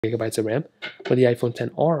gigabytes of RAM. But the iPhone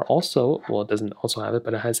XR also, well, it doesn't also have it,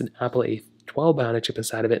 but it has an Apple A12 Bionic chip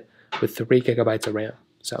inside of it with 3 gigabytes of RAM.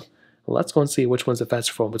 So let's go and see which one's the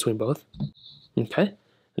faster phone between both. Okay,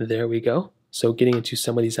 there we go. So getting into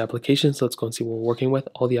some of these applications, let's go and see what we're working with.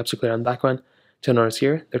 All the apps are clear on the background. 10 hours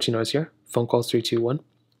here, 13 hours here. Phone calls 3, 2, 1.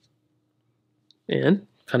 And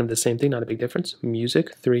kind of the same thing, not a big difference.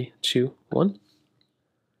 Music 3, 2, 1.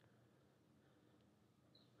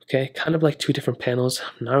 Okay, kind of like two different panels.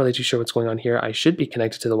 I'm not really too sure what's going on here. I should be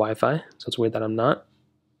connected to the Wi-Fi, so it's weird that I'm not.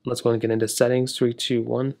 Let's go and get into settings. 3, 2,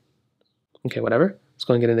 1. Okay, whatever. Let's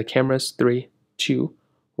go and get into cameras. 3, 2,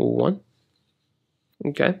 1.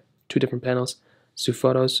 Okay, two different panels. So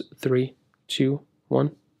photos. 3, 2,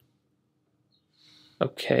 1.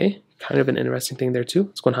 Okay, kind of an interesting thing there too.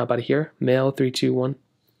 Let's go and hop out of here. Mail. 3, 2, 1.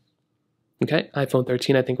 Okay, iPhone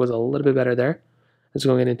 13 I think was a little bit better there. Let's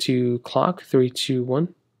go and get into clock. 3, 2,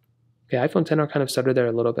 1. Okay, iPhone XR kind of stuttered there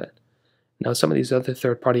a little bit. Now some of these other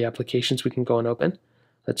third-party applications we can go and open.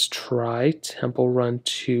 Let's try Temple Run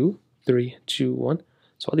 2, 3, 2, 1.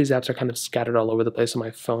 So all these apps are kind of scattered all over the place on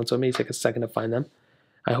my phone, so it may take a second to find them.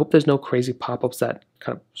 I hope there's no crazy pop-ups that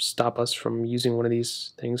kind of stop us from using one of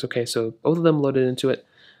these things. Okay, so both of them loaded into it.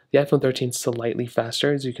 The iPhone 13 is slightly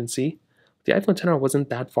faster, as you can see. The iPhone XR wasn't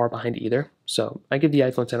that far behind either, so I give the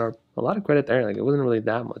iPhone XR a lot of credit there. Like, it wasn't really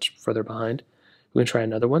that much further behind. We can try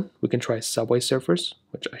another one. We can try Subway Surfers,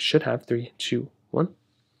 which I should have. 3, 2, 1.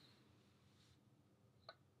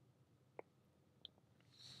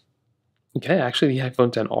 Okay, actually the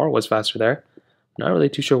iPhone XR was faster there. Not really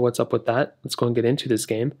too sure what's up with that. Let's go and get into this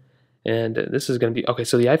game. And this is going to be... Okay,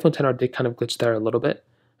 so the iPhone XR did kind of glitch there a little bit,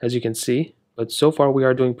 as you can see. But so far we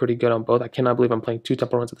are doing pretty good on both. I cannot believe I'm playing 2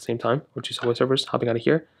 Temple Runs at the same time, or 2 Subway Surfers. Hopping out of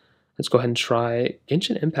here. Let's go ahead and try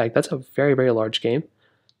Genshin Impact. That's a very, very large game.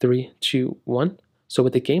 3, 2, 1. So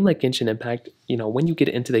with a game like Genshin Impact, you know, when you get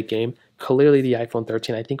into the game, clearly the iPhone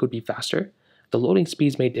 13 I think would be faster. The loading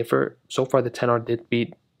speeds may differ. So far the XR did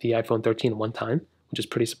beat the iPhone 13 one time, which is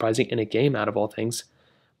pretty surprising in a game out of all things.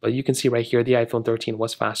 But you can see right here the iPhone 13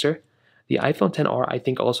 was faster. The iPhone XR I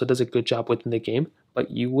think also does a good job within the game, but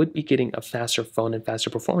you would be getting a faster phone and faster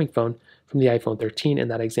performing phone from the iPhone 13 in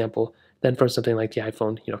that example than from something like the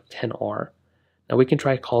iPhone, you know, XR. Now we can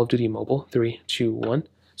try Call of Duty Mobile. 3, 2, 1.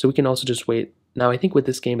 So we can also just wait. Now I think with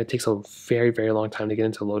this game it takes a very, very long time to get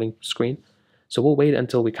into the loading screen. So we'll wait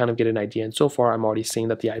until we kind of get an idea. And so far I'm already seeing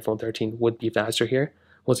that the iPhone 13 would be faster here,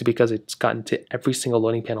 mostly because it's gotten to every single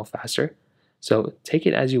loading panel faster. So take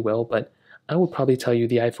it as you will, but I would probably tell you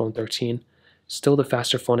the iPhone 13 still the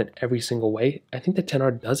faster phone in every single way. I think the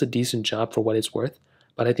XR does a decent job for what it's worth,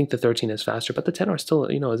 but I think the 13 is faster. But the XR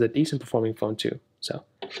still, you know, is a decent performing phone too. So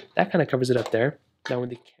that kind of covers it up there. Now with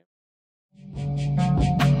the